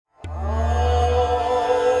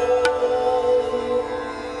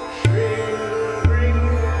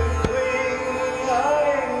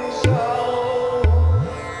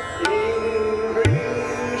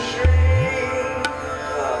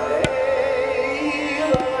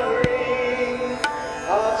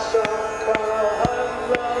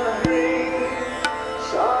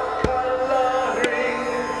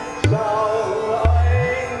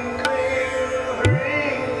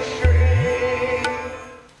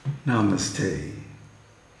Namaste.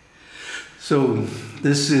 So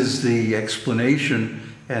this is the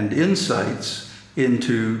explanation and insights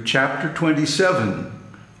into chapter 27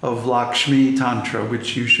 of Lakṣmī Tantra,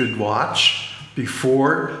 which you should watch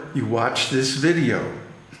before you watch this video.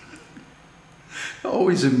 It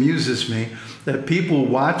always amuses me that people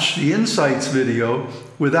watch the insights video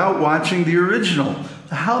without watching the original.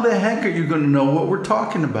 How the heck are you going to know what we're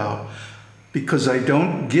talking about? Because I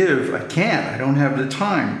don't have the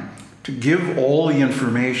time to give all the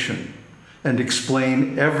information and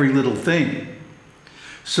explain every little thing.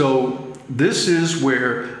 So this is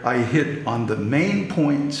where I hit on the main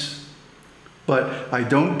points, but I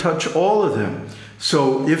don't touch all of them.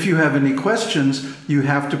 So if you have any questions, you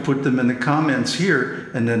have to put them in the comments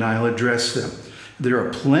here, and then I'll address them. There are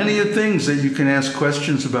plenty of things that you can ask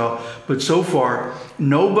questions about, but so far,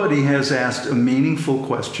 nobody has asked a meaningful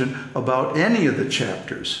question about any of the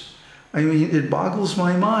chapters. I mean, it boggles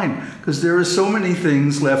my mind, because there are so many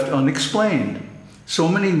things left unexplained, so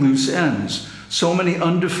many loose ends, so many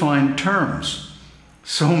undefined terms,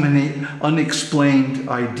 so many unexplained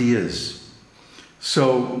ideas.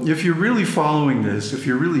 So if you're really following this, if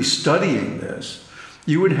you're really studying this,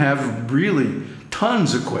 you would have really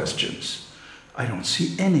tons of questions. I don't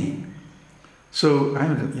see any. So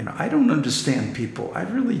I don't understand people. I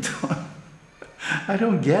really don't. I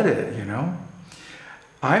don't get it,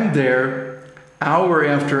 I'm there hour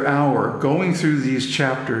after hour going through these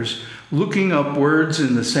chapters, looking up words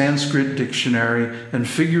in the Sanskrit dictionary and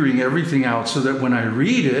figuring everything out so that when I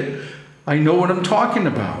read it, I know what I'm talking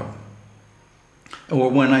about.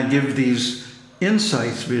 Or when I give these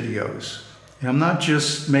insights videos, I'm not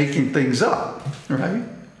just making things up, right?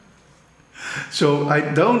 So I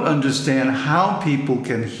don't understand how people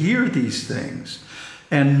can hear these things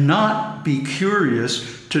and not be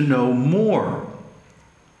curious to know more.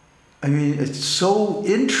 I mean, it's so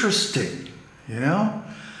interesting,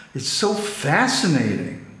 It's so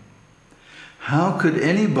fascinating. How could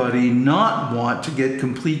anybody not want to get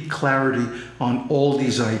complete clarity on all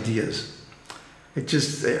these ideas?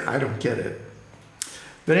 I don't get it.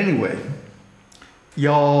 But anyway,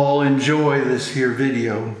 y'all enjoy this here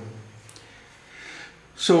video.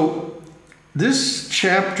 So this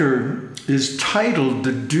chapter is titled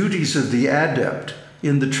The Duties of the Adept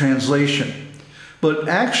in the translation. But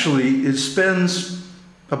actually, it spends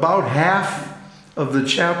about half of the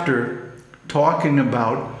chapter talking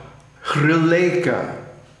about Hṛllekhā.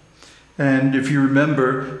 And if you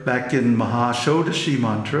remember back in Mahashodashi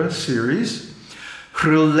Mantra series,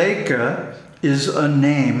 Hṛllekhā is a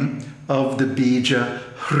name of the bija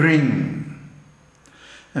Hṛng.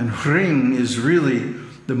 And Hṛng is really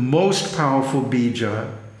the most powerful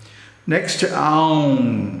bija next to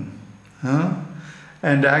Aum.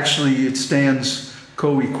 And actually it stands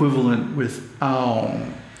co-equivalent with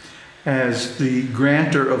Aum as the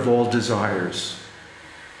grantor of all desires.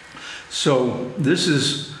 So this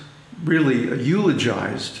is really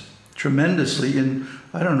eulogized tremendously in,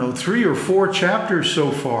 3 or 4 chapters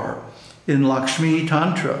so far in Lakṣmī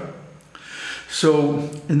Tantra. So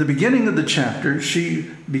in the beginning of the chapter, she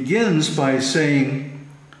begins by saying,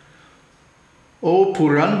 O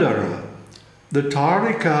Purandara, the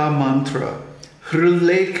Tarika mantra,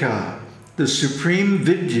 Hṛllekhā, the supreme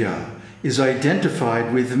Vidya, is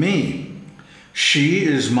identified with me. She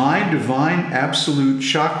is my divine absolute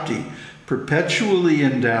Shakti, perpetually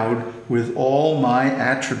endowed with all my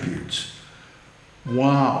attributes.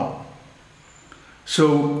 Wow.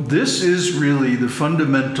 So this is really the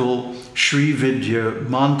fundamental Sri Vidya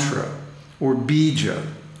mantra, or bija.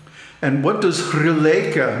 And what does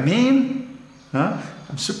Hṛllekhā mean?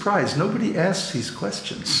 I'm surprised. Nobody asks these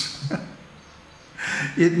questions.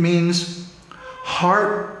 It means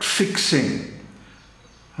heart fixing,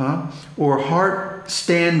 or heart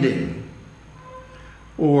standing,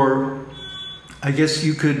 or I guess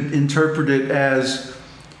you could interpret it as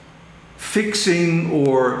fixing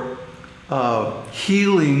or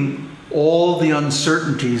healing all the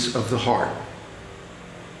uncertainties of the heart.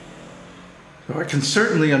 So I can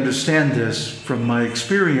certainly understand this from my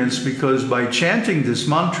experience, because by chanting this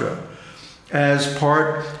mantra as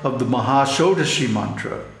part of the Mahashodashi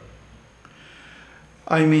mantra,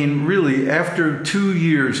 I mean, really, after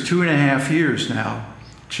 2.5 years now,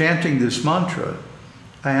 chanting this mantra,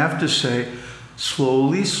 I have to say,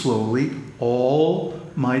 slowly, slowly, all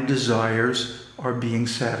my desires are being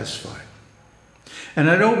satisfied. And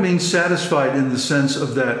I don't mean satisfied in the sense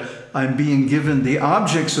of that I'm being given the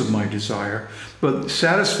objects of my desire, but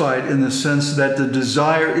satisfied in the sense that the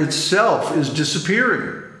desire itself is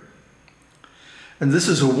disappearing. And this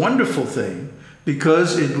is a wonderful thing,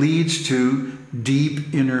 because it leads to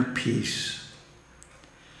deep inner peace.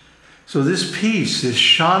 So this peace, this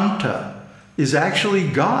Shanta, is actually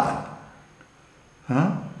God.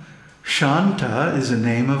 Huh? Shanta is a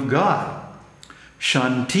name of God.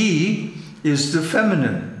 Shanti is the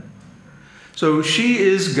feminine. So she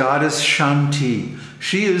is goddess Shanti.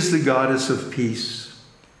 She is the goddess of peace.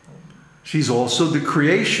 She's also the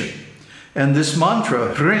creation. And this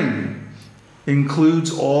mantra, Hṛng,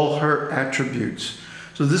 includes all her attributes.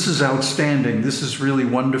 So this is outstanding. This is really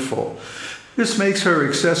wonderful. This makes her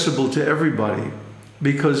accessible to everybody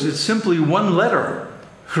because it's simply one letter,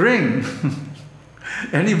 Hṛng.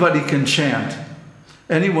 Anybody can chant.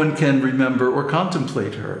 Anyone can remember or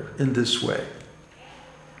contemplate her in this way.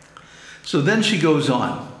 So then she goes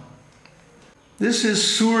on. This is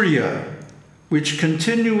Surya, which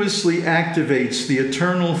continuously activates the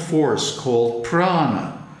eternal force called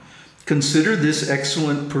prana. Consider this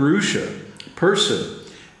excellent Purusha, person,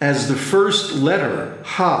 as the first letter,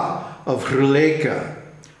 Ha, of Hṛllekhā,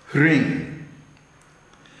 Hṛng.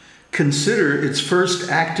 Consider its first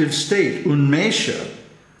active state, Unmesha,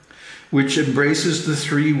 which embraces the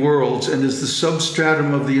three worlds and is the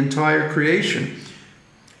substratum of the entire creation,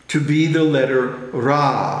 to be the letter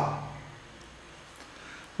Ra.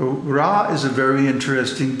 Ra is a very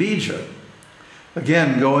interesting bija.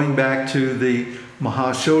 Again, going back to the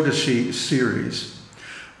Mahashodashi series.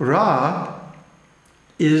 Ra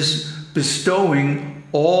is bestowing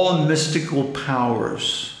all mystical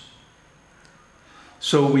powers.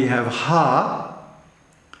 So we have Ha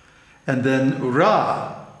and then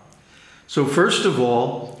Ra. So first of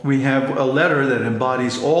all, we have a letter that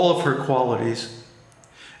embodies all of her qualities.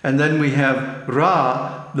 And then we have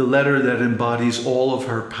Ra, the letter that embodies all of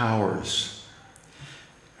her powers.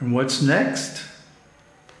 And what's next?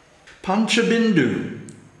 Panchabindu,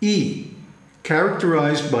 E,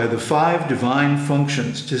 characterized by the 5 divine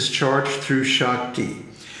functions discharged through Shakti,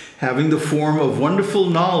 having the form of wonderful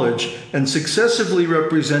knowledge and successively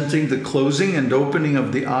representing the closing and opening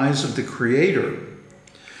of the eyes of the Creator.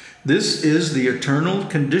 This is the eternal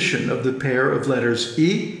condition of the pair of letters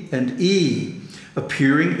E and E,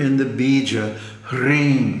 appearing in the bija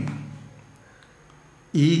Hṛng.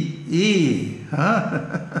 E,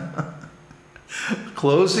 huh?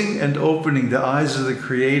 Closing and opening the eyes of the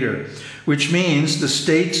Creator, which means the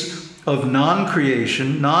states of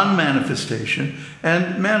non-creation, non-manifestation,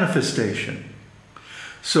 and manifestation.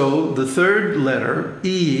 So the third letter,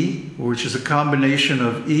 E, which is a combination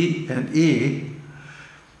of E and E,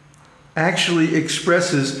 actually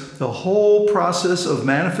expresses the whole process of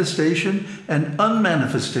manifestation and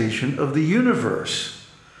unmanifestation of the universe.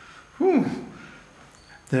 Whew.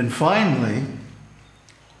 Then finally,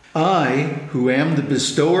 I, who am the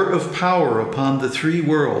bestower of power upon the three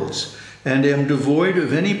worlds, and am devoid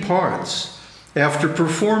of any parts, after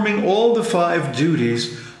performing all the 5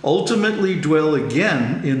 duties, ultimately dwell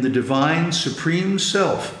again in the divine supreme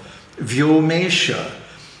self, Vyomesha,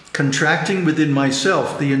 contracting within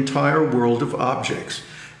myself the entire world of objects.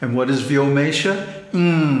 And what is Vyomesha?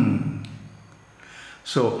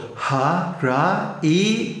 So Ha, Ra,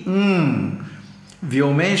 E,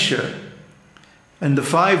 Vyomesha. And the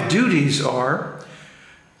 5 duties are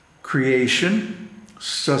creation,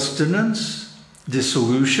 sustenance,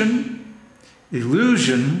 dissolution,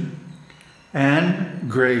 illusion, and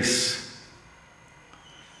grace.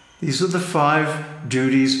 These are the 5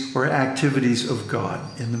 duties or activities of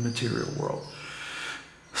God in the material world.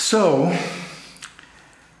 So,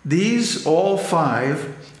 these all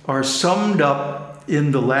 5 are summed up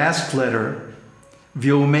in the last letter,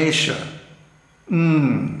 Vyomesha.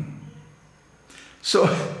 So,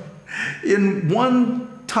 in one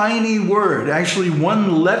tiny word, actually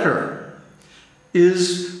one letter,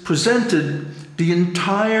 is presented the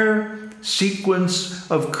entire sequence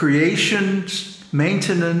of creation,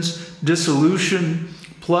 maintenance, dissolution,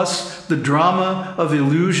 plus the drama of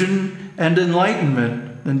illusion and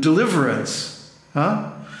enlightenment and deliverance.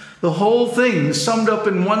 Huh? The whole thing is summed up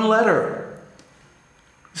in one letter.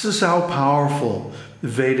 This is how powerful the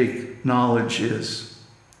Vedic knowledge is.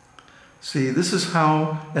 See, this is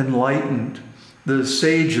how enlightened the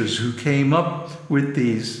sages who came up with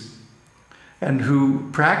these and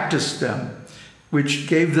who practiced them, which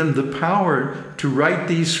gave them the power to write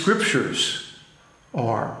these scriptures,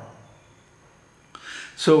 are.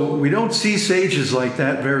 So we don't see sages like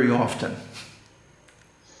that very often.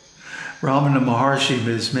 Ramana Maharshi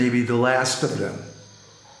is maybe the last of them.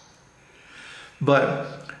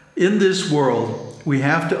 But in this world, we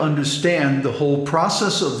have to understand the whole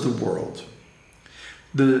process of the world,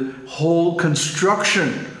 the whole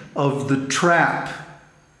construction of the trap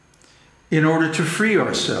in order to free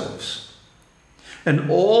ourselves.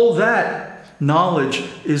 And all that knowledge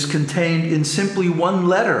is contained in simply one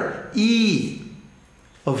letter, E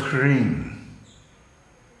of Hṛng.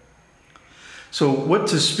 So what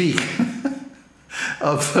to speak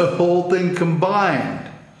of the whole thing combined?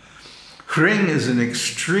 Hṛng is an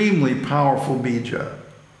extremely powerful bija.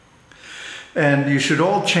 And you should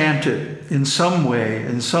all chant it in some way,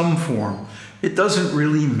 in some form. It doesn't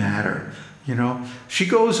really matter, you know. She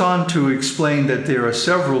goes on to explain that there are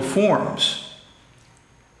several forms.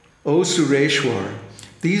 O Sureshwar,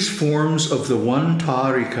 these forms of the one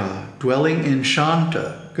Tarika, dwelling in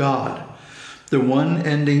Shanta, God, the one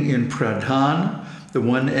ending in Pradhan, the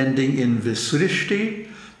one ending in Visrishti,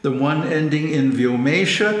 the one ending in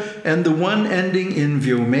Vyomesha, and the one ending in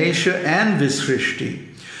Vyomesha and Visrishti.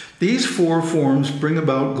 These four forms bring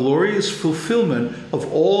about glorious fulfillment of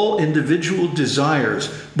all individual desires,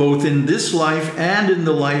 both in this life and in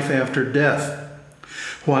the life after death.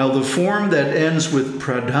 While the form that ends with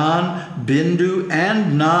Pradhan, Bindu,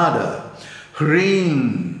 and Nada,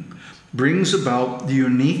 Hṛng, brings about the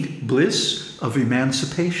unique bliss of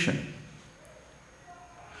emancipation.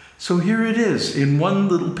 So here it is in one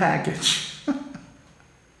little package.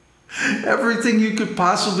 Everything you could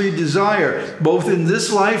possibly desire, both in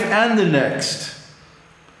this life and the next.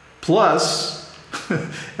 Plus,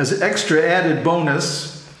 as an extra added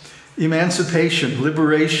bonus, emancipation,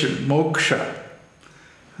 liberation, moksha,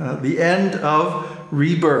 the end of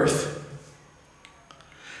rebirth.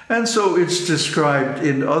 And so it's described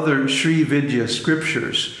in other Sri Vidya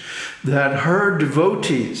scriptures that her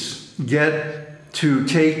devotees get to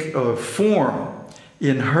take a form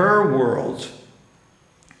in her world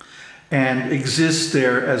and exist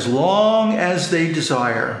there as long as they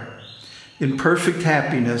desire, in perfect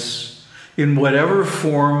happiness, in whatever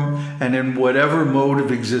form and in whatever mode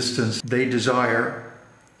of existence they desire,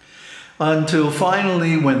 until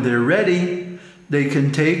finally, when they're ready, they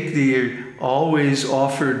can take the always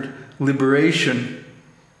offered liberation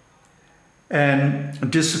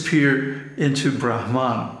and disappear into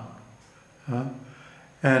Brahman.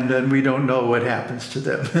 And then we don't know what happens to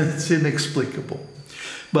them. It's inexplicable.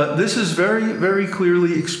 But this is very, very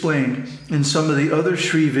clearly explained in some of the other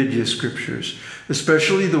Sri Vidya scriptures,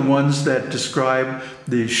 especially the ones that describe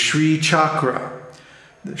the Suśupti-cakra.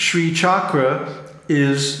 The Suśupti-cakra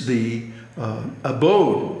is the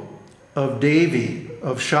abode of Devi,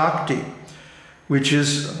 of Shakti, which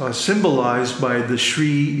is symbolized by the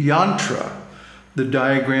Sri Yantra, the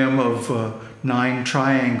diagram of 9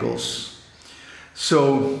 triangles.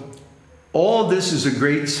 So all this is a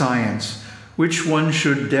great science which one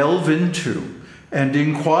should delve into and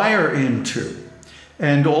inquire into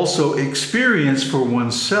and also experience for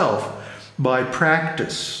oneself by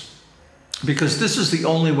practice, because this is the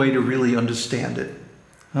only way to really understand it.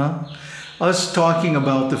 Us talking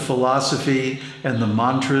about the philosophy and the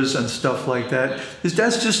mantras and stuff like that,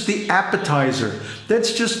 that's just the appetizer.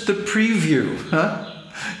 That's just the preview.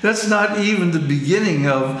 That's not even the beginning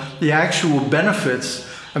of the actual benefits.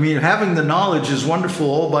 I mean, having the knowledge is wonderful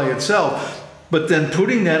all by itself, but then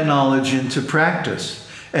putting that knowledge into practice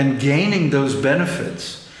and gaining those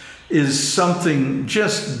benefits is something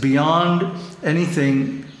just beyond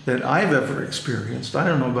anything that I've ever experienced. I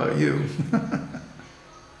don't know about you.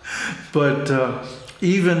 But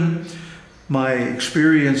even my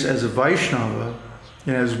experience as a Vaishnava,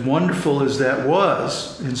 and as wonderful as that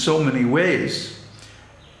was in so many ways,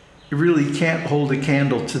 you really can't hold a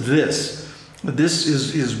candle to this. This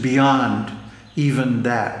is beyond even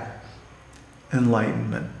that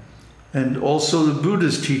enlightenment. And also the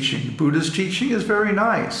Buddha's teaching. Buddha's teaching is very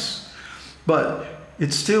nice, but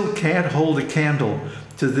it still can't hold a candle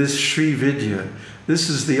to this Sri Vidya. This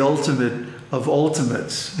is the ultimate of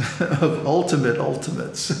ultimates, of ultimate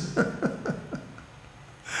ultimates.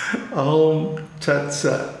 Om Tat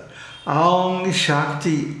Sat. Om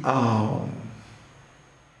Shakti Om.